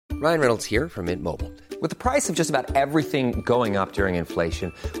Ryan Reynolds here from Mint Mobile. With the price of just about everything going up during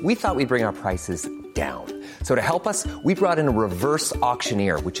inflation, we thought we'd bring our prices down. So to help us, we brought in a reverse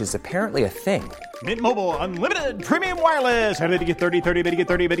auctioneer, which is apparently a thing. Mint Mobile Unlimited Premium Wireless. How to get 30, 30, bit to get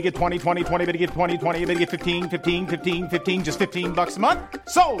 30, bit to get 20, 20, 20, bit to get 20, 20, bit to get 15, 15, 15, 15, just $15 a month?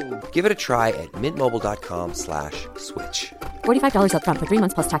 Sold! Give it a try at mintmobile.com/switch. $45 up front for 3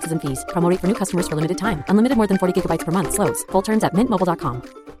 months plus taxes and fees. Promo rate for new customers for limited time. Unlimited more than 40 gigabytes per month. Slows full terms at mintmobile.com.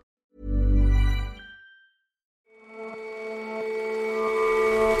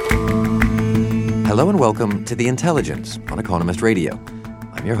 Hello and welcome to The Intelligence on Economist Radio.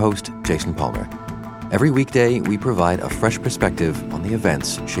 I'm your host, Jason Palmer. Every weekday, we provide a fresh perspective on the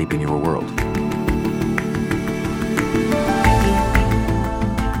events shaping your world.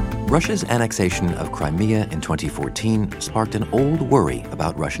 Russia's annexation of Crimea in 2014 sparked an old worry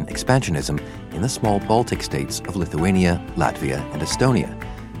about Russian expansionism in the small Baltic states of Lithuania, Latvia, and Estonia.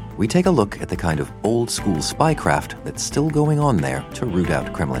 We take a look at the kind of old-school spycraft that's still going on there to root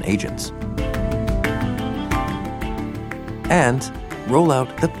out Kremlin agents. And roll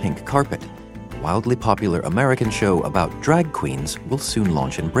out the pink carpet. A wildly popular American show about drag queens will soon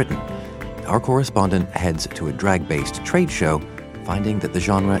launch in Britain. Our correspondent heads to a drag-based trade show, finding that the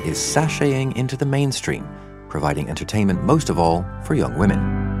genre is sashaying into the mainstream, providing entertainment most of all for young women.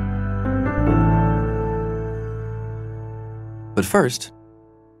 But first,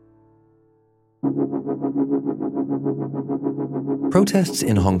 protests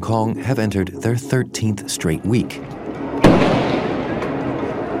in Hong Kong have entered their 13th straight week.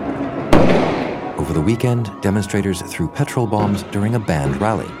 Over the weekend, demonstrators threw petrol bombs during a banned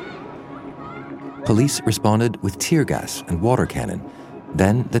rally. Police responded with tear gas and water cannon.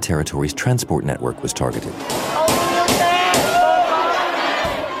 Then the territory's transport network was targeted.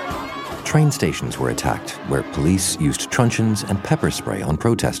 Train stations were attacked, where police used truncheons and pepper spray on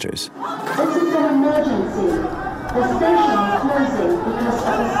protesters. This is an emergency. The station is closing because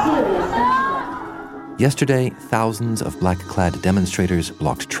of a serious accident. Yesterday, thousands of black-clad demonstrators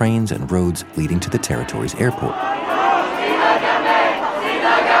blocked trains and roads leading to the territory's airport.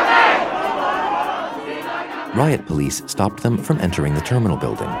 Riot police stopped them from entering the terminal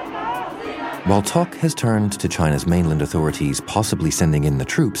building. While talk has turned to China's mainland authorities possibly sending in the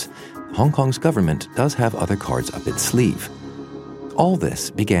troops, Hong Kong's government does have other cards up its sleeve. All this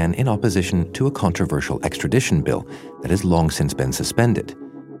began in opposition to a controversial extradition bill that has long since been suspended.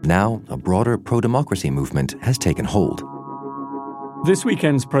 Now, a broader pro-democracy movement has taken hold. This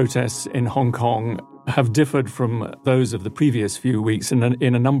weekend's protests in Hong Kong have differed from those of the previous few weeks in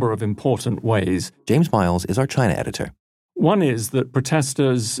a number of important ways. James Miles is our China editor. One is that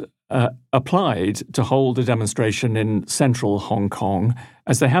protesters applied to hold a demonstration in central Hong Kong,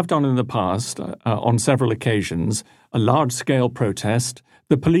 as they have done in the past on several occasions, a large-scale protest.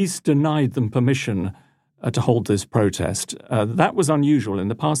 The police denied them permission to hold this protest. That was unusual. In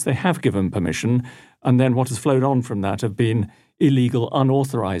the past, they have given permission, and then what has flowed on from that have been illegal,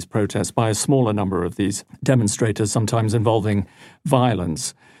 unauthorized protests by a smaller number of these demonstrators, sometimes involving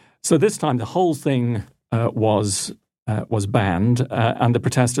violence. So this time, the whole thing was banned, and the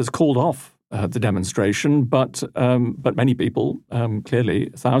protesters called off the demonstration, but many people,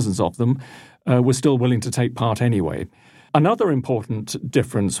 clearly thousands of them, were still willing to take part anyway. Another important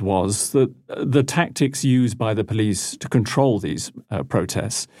difference was that the tactics used by the police to control these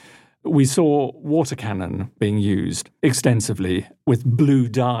protests. We saw water cannon being used extensively with blue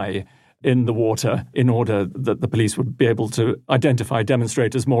dye in the water in order that the police would be able to identify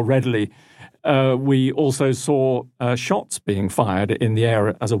demonstrators more readily. We also saw shots being fired in the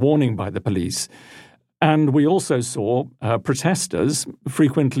air as a warning by the police. And we also saw protesters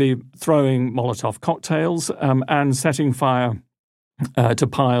frequently throwing Molotov cocktails and setting fire to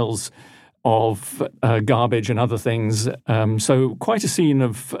piles of garbage and other things. So quite a scene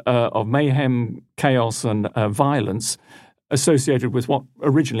of mayhem, chaos, and violence associated with what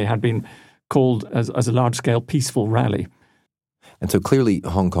originally had been called as a large-scale peaceful rally. And so clearly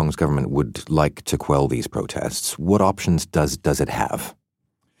Hong Kong's government would like to quell these protests. What options does it have?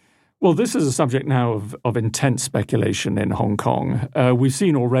 Well, this is a subject now of intense speculation in Hong Kong. We've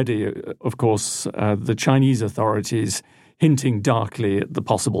seen already, of course, the Chinese authorities hinting darkly at the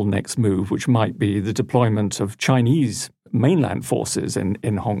possible next move, which might be the deployment of Chinese mainland forces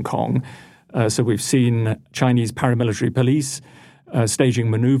in Hong Kong. So we've seen Chinese paramilitary police staging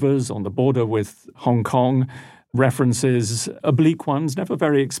maneuvers on the border with Hong Kong, references, oblique ones, never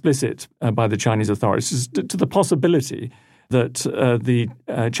very explicit by the Chinese authorities, to the possibility that the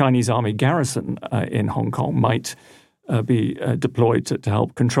Chinese army garrison in Hong Kong might be deployed to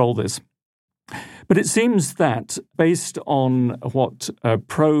help control this. But it seems that based on what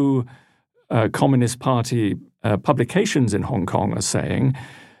pro-Communist Party publications in Hong Kong are saying,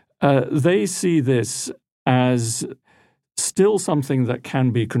 they see this as still something that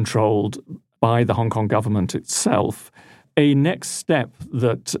can be controlled by the Hong Kong government itself. A next step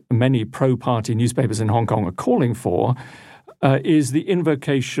that many pro-party newspapers in Hong Kong are calling for is the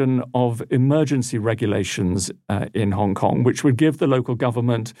invocation of emergency regulations in Hong Kong, which would give the local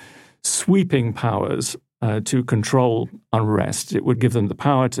government sweeping powers to control unrest. It would give them the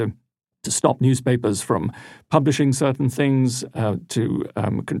power to stop newspapers from publishing certain things, to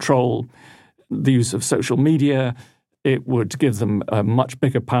control the use of social media. It would give them much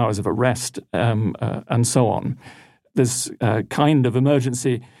bigger powers of arrest and so on. This kind of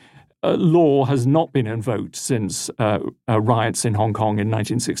emergency law has not been invoked since riots in Hong Kong in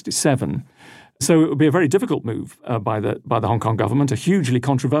 1967. So it would be a very difficult move by the Hong Kong government, a hugely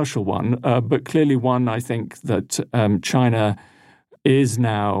controversial one, but clearly one I think that China is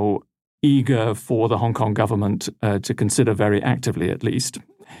now eager for the Hong Kong government to consider very actively at least.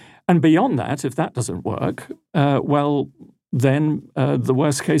 And beyond that, if that doesn't work, then the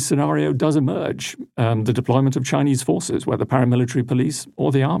worst-case scenario does emerge, the deployment of Chinese forces, whether paramilitary police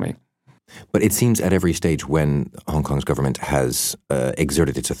or the army. But it seems at every stage when Hong Kong's government has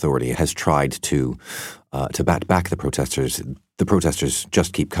exerted its authority, has tried to bat back the protesters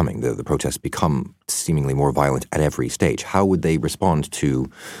just keep coming. The protests become seemingly more violent at every stage. How would they respond to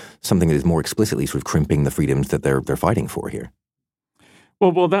something that is more explicitly sort of crimping the freedoms that they're fighting for here?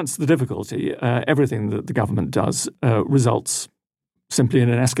 Well, that's the difficulty. Everything that the government does results simply in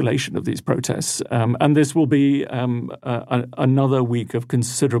an escalation of these protests. And this will be another week of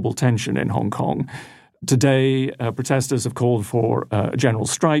considerable tension in Hong Kong. Today, protesters have called for a general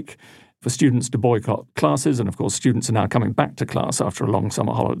strike, for students to boycott classes. And of course, students are now coming back to class after a long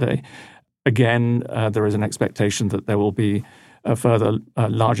summer holiday. Again, there is an expectation that there will be a further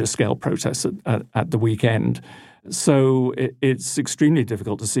larger scale protests at the weekend. So it's extremely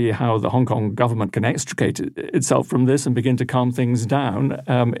difficult to see how the Hong Kong government can extricate itself from this and begin to calm things down.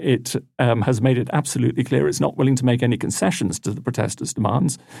 It has made it absolutely clear it's not willing to make any concessions to the protesters'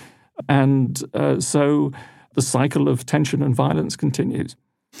 demands. And so the cycle of tension and violence continues.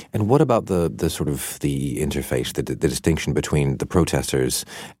 And what about the sort of the interface, the distinction between the protesters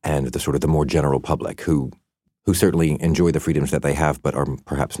and the sort of the more general public who certainly enjoy the freedoms that they have but are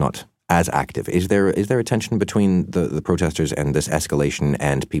perhaps not as active? Is there a tension between the protesters and this escalation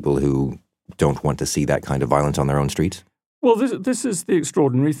and people who don't want to see that kind of violence on their own streets? Well, this is the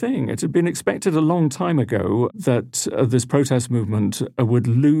extraordinary thing. It had been expected a long time ago that this protest movement would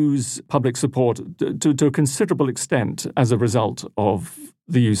lose public support to a considerable extent as a result of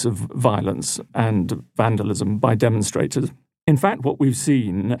the use of violence and vandalism by demonstrators. In fact, what we've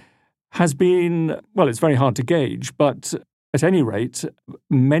seen has been, well, it's very hard to gauge, but at any rate,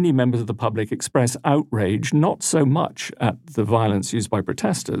 many members of the public express outrage not so much at the violence used by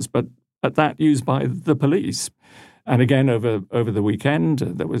protesters, but at that used by the police. And again, over the weekend,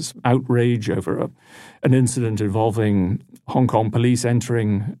 there was outrage over an incident involving Hong Kong police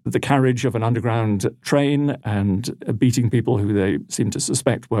entering the carriage of an underground train and beating people who they seemed to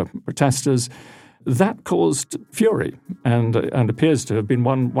suspect were protesters. That caused fury and appears to have been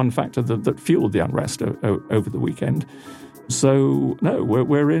one factor that fueled the unrest over the weekend. So, no,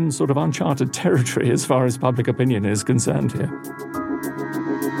 we're in sort of uncharted territory as far as public opinion is concerned here.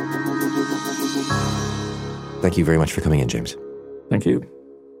 Thank you very much for coming in, James. Thank you.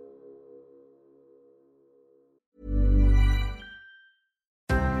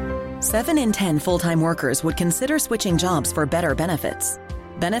 Seven in 10 full-time workers would consider switching jobs for better benefits.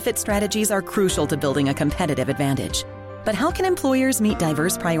 Benefit strategies are crucial to building a competitive advantage. But how can employers meet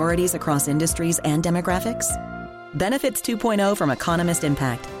diverse priorities across industries and demographics? Benefits 2.0 from Economist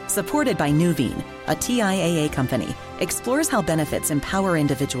Impact, supported by Nuveen, a TIAA company, explores how benefits empower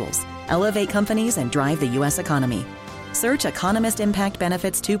individuals, elevate companies, and drive the U.S. economy. Search Economist Impact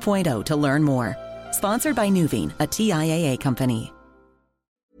Benefits 2.0 to learn more. Sponsored by Nuveen, a TIAA company.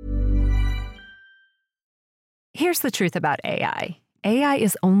 Here's the truth about AI. AI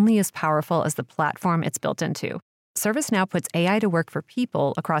is only as powerful as the platform it's built into. ServiceNow puts AI to work for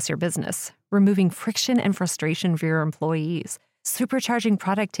people across your business, removing friction and frustration for your employees, supercharging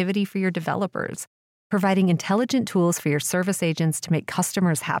productivity for your developers, providing intelligent tools for your service agents to make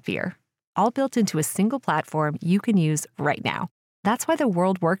customers happier, all built into a single platform you can use right now. That's why the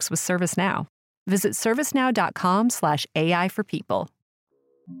world works with ServiceNow. Visit servicenow.com/AI for people.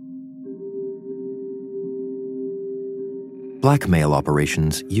 Blackmail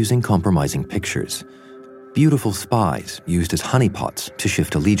operations using compromising pictures. Beautiful spies used as honeypots to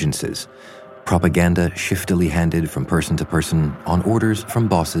shift allegiances. propaganda shiftily handed from person to person on orders from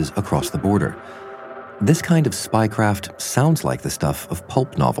bosses across the border. This kind of spycraft sounds like the stuff of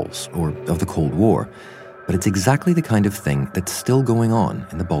pulp novels or of the Cold War, but it's exactly the kind of thing that's still going on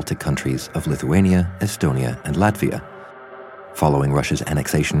in the Baltic countries of Lithuania, Estonia, and Latvia. Following Russia's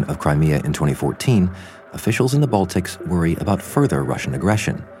annexation of Crimea in 2014, officials in the Baltics worry about further Russian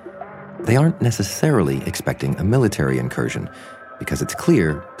aggression. They aren't necessarily expecting a military incursion, because it's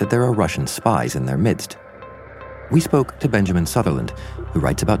clear that there are Russian spies in their midst. We spoke to Benjamin Sutherland, who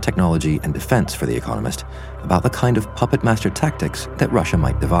writes about technology and defense for The Economist, about the kind of puppet master tactics that Russia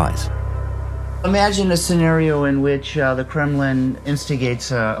might devise. Imagine a scenario in which the Kremlin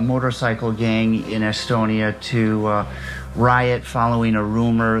instigates a motorcycle gang in Estonia to riot following a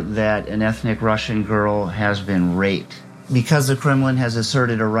rumor that an ethnic Russian girl has been raped. Because the Kremlin has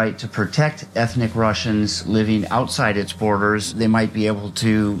asserted a right to protect ethnic Russians living outside its borders, they might be able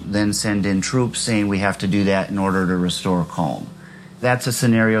to then send in troops saying we have to do that in order to restore calm. That's a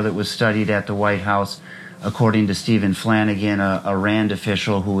scenario that was studied at the White House, according to Stephen Flanagan, a RAND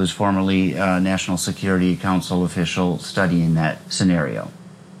official who was formerly a National Security Council official studying that scenario.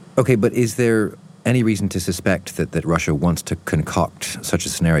 Okay, but is there any reason to suspect that Russia wants to concoct such a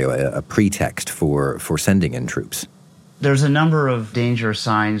scenario, a pretext for sending in troops? There's a number of danger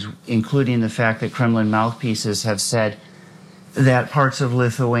signs, including the fact that Kremlin mouthpieces have said that parts of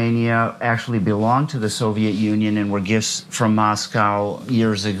Lithuania actually belong to the Soviet Union and were gifts from Moscow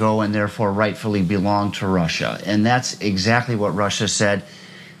years ago and therefore rightfully belong to Russia. And that's exactly what Russia said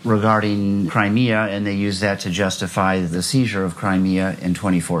regarding Crimea, and they used that to justify the seizure of Crimea in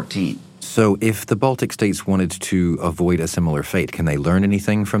 2014. So if the Baltic states wanted to avoid a similar fate, can they learn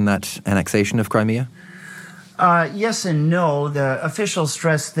anything from that annexation of Crimea? Yes and no. The officials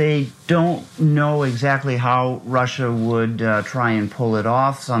stress they don't know exactly how Russia would try and pull it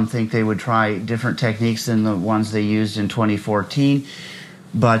off. Some think they would try different techniques than the ones they used in 2014.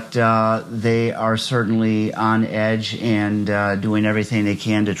 But they are certainly on edge and doing everything they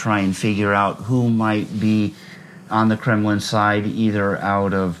can to try and figure out who might be on the Kremlin side, either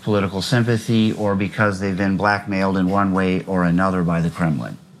out of political sympathy or because they've been blackmailed in one way or another by the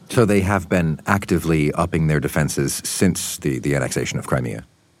Kremlin. So they have been actively upping their defenses since the annexation of Crimea?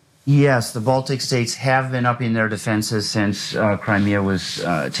 Yes, the Baltic states have been upping their defenses since Crimea was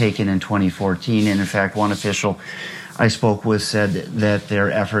taken in 2014. And in fact, one official I spoke with said that their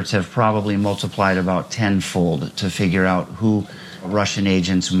efforts have probably multiplied about tenfold to figure out who Russian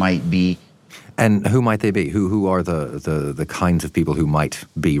agents might be. And who might they be? Who are the kinds of people who might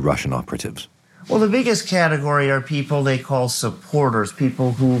be Russian operatives? Well, the biggest category are people they call supporters,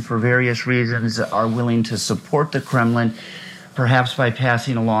 people who, for various reasons, are willing to support the Kremlin, perhaps by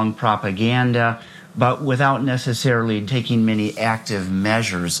passing along propaganda, but without necessarily taking many active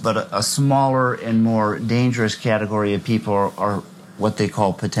measures. But a smaller and more dangerous category of people are what they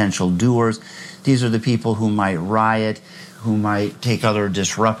call potential doers. These are the people who might riot, who might take other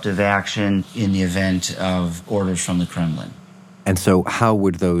disruptive action in the event of orders from the Kremlin. And so how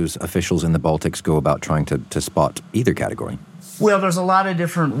would those officials in the Baltics go about trying to spot either category? Well, there's a lot of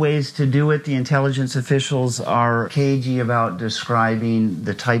different ways to do it. The intelligence officials are cagey about describing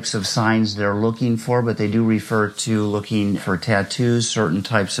the types of signs they're looking for, but they do refer to looking for tattoos, certain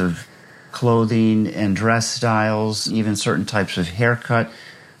types of clothing and dress styles, even certain types of haircut,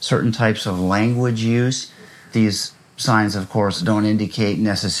 certain types of language use. These signs, of course, don't indicate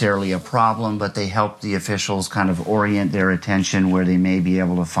necessarily a problem, but they help the officials kind of orient their attention where they may be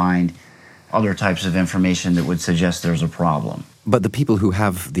able to find other types of information that would suggest there's a problem. But the people who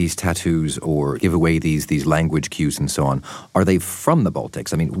have these tattoos or give away these language cues and so on, are they from the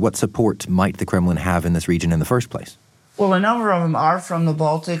Baltics? I mean, what support might the Kremlin have in this region in the first place? Well, a number of them are from the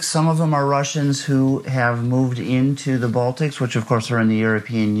Baltics. Some of them are Russians who have moved into the Baltics, which of course are in the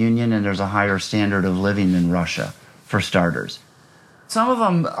European Union, and there's a higher standard of living than Russia, for starters. Some of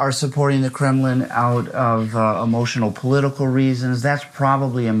them are supporting the Kremlin out of emotional political reasons. That's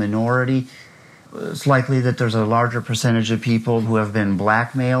probably a minority. It's likely that there's a larger percentage of people who have been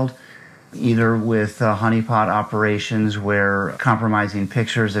blackmailed, either with honeypot operations where compromising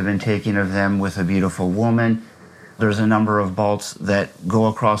pictures have been taken of them with a beautiful woman. There's a number of Balts that go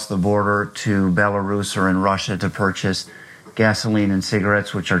across the border to Belarus or in Russia to purchase gasoline and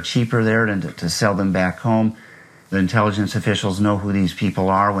cigarettes, which are cheaper there, than to sell them back home. The intelligence officials know who these people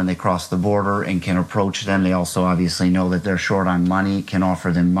are when they cross the border and can approach them. They also obviously know that they're short on money, can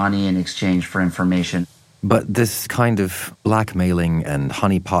offer them money in exchange for information. But this kind of blackmailing and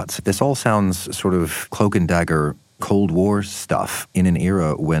honeypots, this all sounds sort of cloak and dagger Cold War stuff in an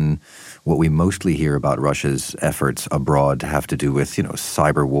era when what we mostly hear about Russia's efforts abroad have to do with,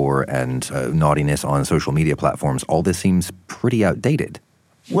 cyber war and naughtiness on social media platforms. All this seems pretty outdated.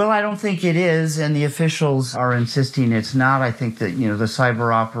 Well, I don't think it is, and the officials are insisting it's not. I think that, the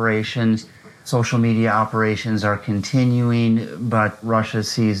cyber operations, social media operations are continuing, but Russia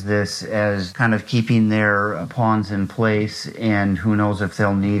sees this as kind of keeping their pawns in place, and who knows if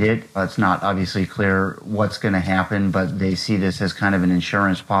they'll need it. It's not obviously clear what's going to happen, but they see this as kind of an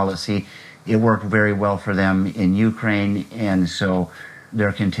insurance policy. It worked very well for them in Ukraine, and so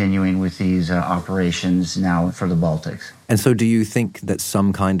they're continuing with these operations now for the Baltics. And so do you think that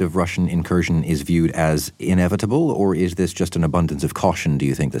some kind of Russian incursion is viewed as inevitable, or is this just an abundance of caution, do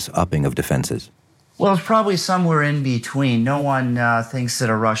you think, this upping of defenses? Well, it's probably somewhere in between. No one thinks that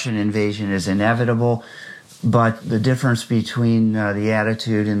a Russian invasion is inevitable, but the difference between the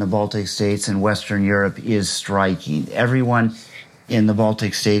attitude in the Baltic states and Western Europe is striking. Everyone in the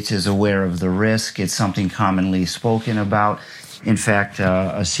Baltic states is aware of the risk. It's something commonly spoken about. In fact,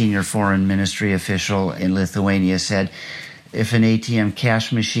 a senior foreign ministry official in Lithuania said, if an ATM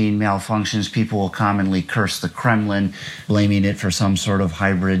cash machine malfunctions, people will commonly curse the Kremlin, blaming it for some sort of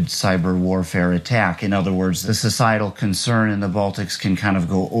hybrid cyber warfare attack. In other words, the societal concern in the Baltics can kind of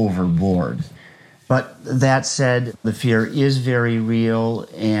go overboard. But that said, the fear is very real,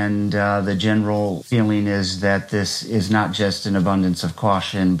 and the general feeling is that this is not just an abundance of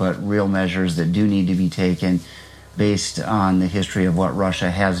caution, but real measures that do need to be taken based on the history of what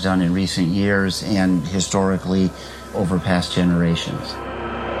Russia has done in recent years and historically over past generations.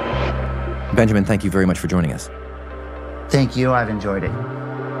 Benjamin, thank you very much for joining us. Thank you. I've enjoyed it.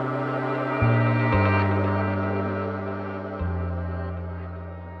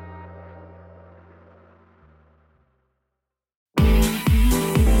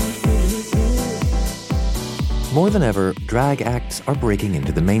 More than ever, drag acts are breaking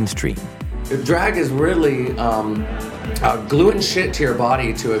into the mainstream. Drag is really gluing shit to your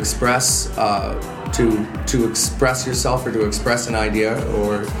body to express to express yourself or to express an idea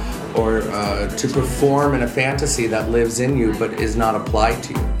or to perform in a fantasy that lives in you but is not applied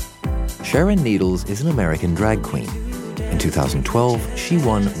to you. Sharon Needles is an American drag queen. In 2012, she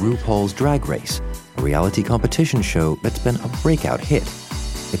won RuPaul's Drag Race, a reality competition show that's been a breakout hit.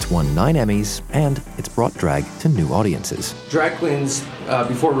 It's won 9 Emmys, and it's brought drag to new audiences. Drag queens,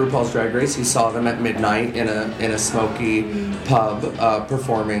 before RuPaul's Drag Race, you saw them at midnight in a smoky pub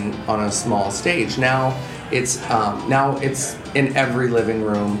performing on a small stage. Now it's in every living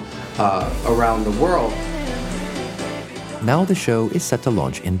room around the world. Now the show is set to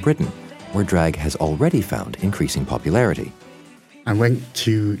launch in Britain, where drag has already found increasing popularity. I went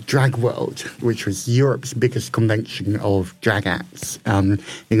to Drag World, which was Europe's biggest convention of drag acts, in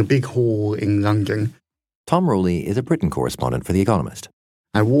a big hall in London. Tom Rowley is a Britain correspondent for The Economist.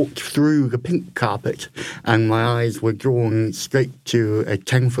 I walked through the pink carpet and my eyes were drawn straight to a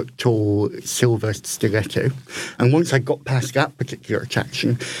 10-foot-tall silver stiletto. And once I got past that particular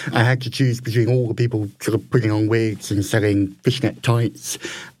attraction, I had to choose between all the people sort of putting on wigs and selling fishnet tights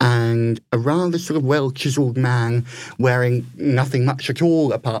and a rather sort of well-chiseled man wearing nothing much at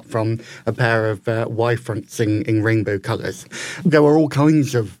all apart from a pair of Y-fronts in rainbow colours. There were all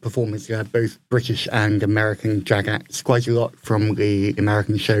kinds of performers. You had both British and American drag acts, quite a lot from the American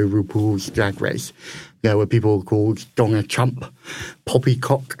show RuPaul's Drag Race. There were people called Donna Trump,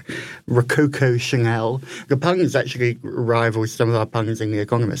 Poppycock, Rococo Chanel. The puns actually rival some of our puns in The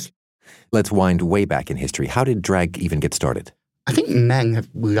Economist. Let's wind way back in history. How did drag even get started? I think men have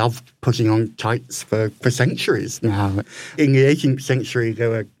loved putting on tights for centuries now. In the 18th century,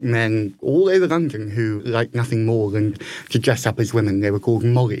 there were men all over London who liked nothing more than to dress up as women. They were called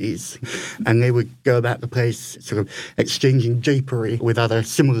mollies. And they would go about the place sort of exchanging japery with other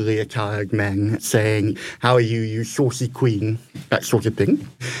similarly attired men, saying, "How are you, you saucy queen?" that sort of thing.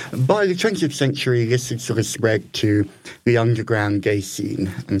 By the 20th century, this had sort of spread to the underground gay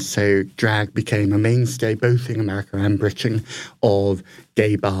scene. And so drag became a mainstay both in America and Britain of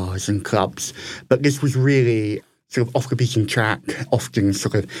gay bars and clubs. But this was really sort of off the beaten track, often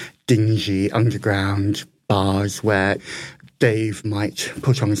sort of dingy underground bars where Dave might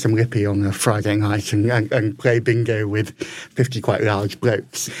put on some lippy on a Friday night and play bingo with 50 quite large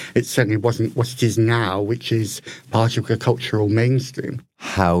blokes. It certainly wasn't what it is now, which is part of the cultural mainstream.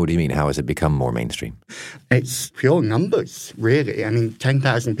 How do you mean? How has it become more mainstream? It's pure numbers, really. I mean,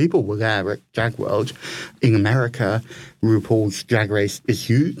 10,000 people were there at Drag World. In America, RuPaul's Drag Race is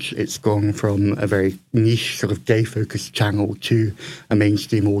huge. It's gone from a very niche sort of gay-focused channel to a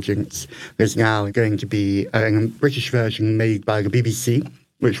mainstream audience. There's now going to be a British version made by the BBC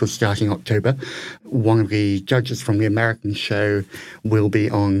which will start in October. One of the judges from the American show will be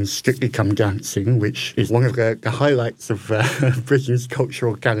on Strictly Come Dancing, which is one of the highlights of Britain's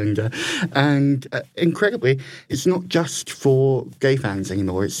cultural calendar. And incredibly, it's not just for gay fans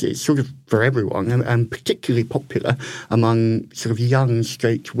anymore. It's sort of for everyone, and particularly popular among sort of young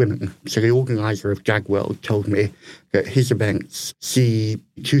straight women. So the organizer of Drag World told me that his events see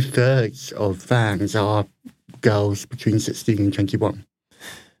 2/3 of fans are girls between 16 and 21.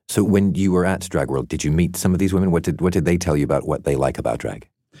 So when you were at Drag World, did you meet some of these women? What did they tell you about what they like about drag?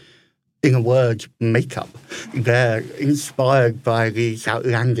 In a word, makeup. They're inspired by these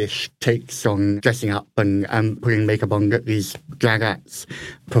outlandish takes on dressing up and putting makeup on that these drag acts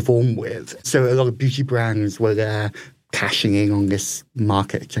perform with. So a lot of beauty brands were there cashing in on this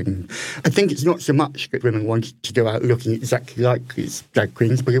market. And I think it's not so much that women wanted to go out looking exactly like these drag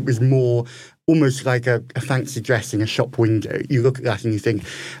queens, but it was more almost like a fancy dress in a shop window. You look at that and you think,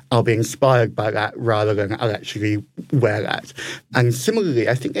 I'll be inspired by that rather than I'll actually wear that. And similarly,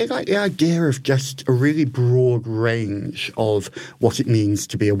 I think they like the idea of just a really broad range of what it means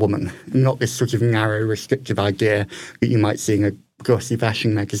to be a woman, not this sort of narrow, restrictive idea that you might see in a glossy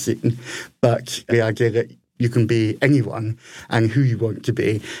fashion magazine, but the idea that you can be anyone and who you want to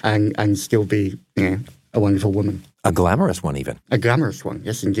be and still be, a wonderful woman. A glamorous one, even. A glamorous one,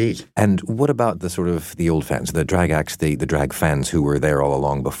 yes, indeed. And what about the old fans, the drag acts, the drag fans who were there all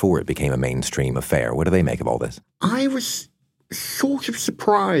along before it became a mainstream affair? What do they make of all this? I was sort of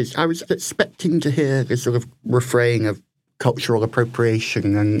surprised. I was expecting to hear the sort of refrain of cultural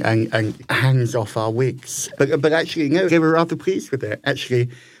appropriation and hands off our wigs. But actually, no, they were rather pleased with it. Actually,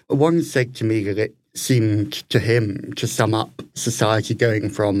 one said to me that it seemed to him to sum up society going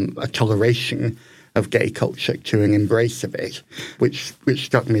from a toleration of gay culture to an embrace of it, which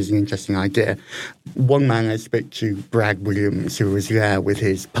struck me as an interesting idea. One man I spoke to, Brad Williams, who was there with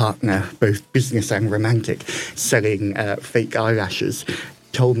his partner, both business and romantic, selling fake eyelashes,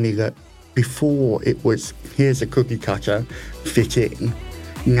 told me that before it was, here's a cookie cutter, fit in.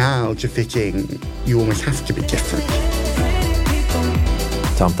 Now to fit in, you almost have to be different.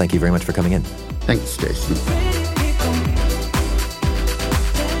 Tom, thank you very much for coming in. Thanks, Jason.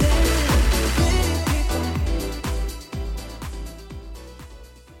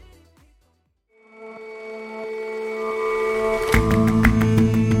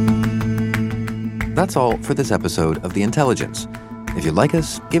 That's all for this episode of The Intelligence. If you like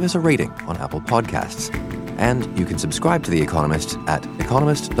us, give us a rating on Apple Podcasts. And you can subscribe to The Economist at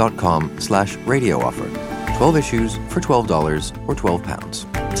economist.com/radio offer. 12 issues for $12 or £12.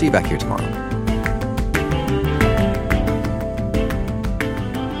 See you back here tomorrow.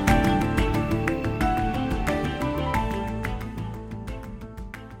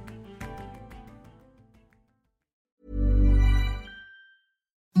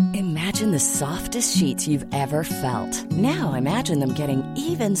 Imagine the softest sheets you've ever felt. Now imagine them getting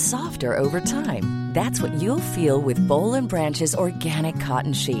even softer over time. That's what you'll feel with Boll & Branch's organic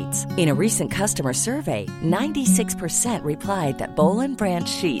cotton sheets. In a recent customer survey, 96% replied that Boll & Branch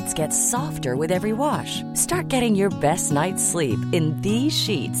sheets get softer with every wash. Start getting your best night's sleep in these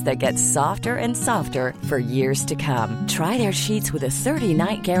sheets that get softer and softer for years to come. Try their sheets with a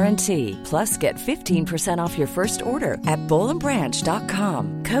 30-night guarantee. Plus, get 15% off your first order at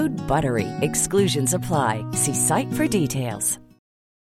bollandbranch.com. Code BUTTERY. Exclusions apply. See site for details.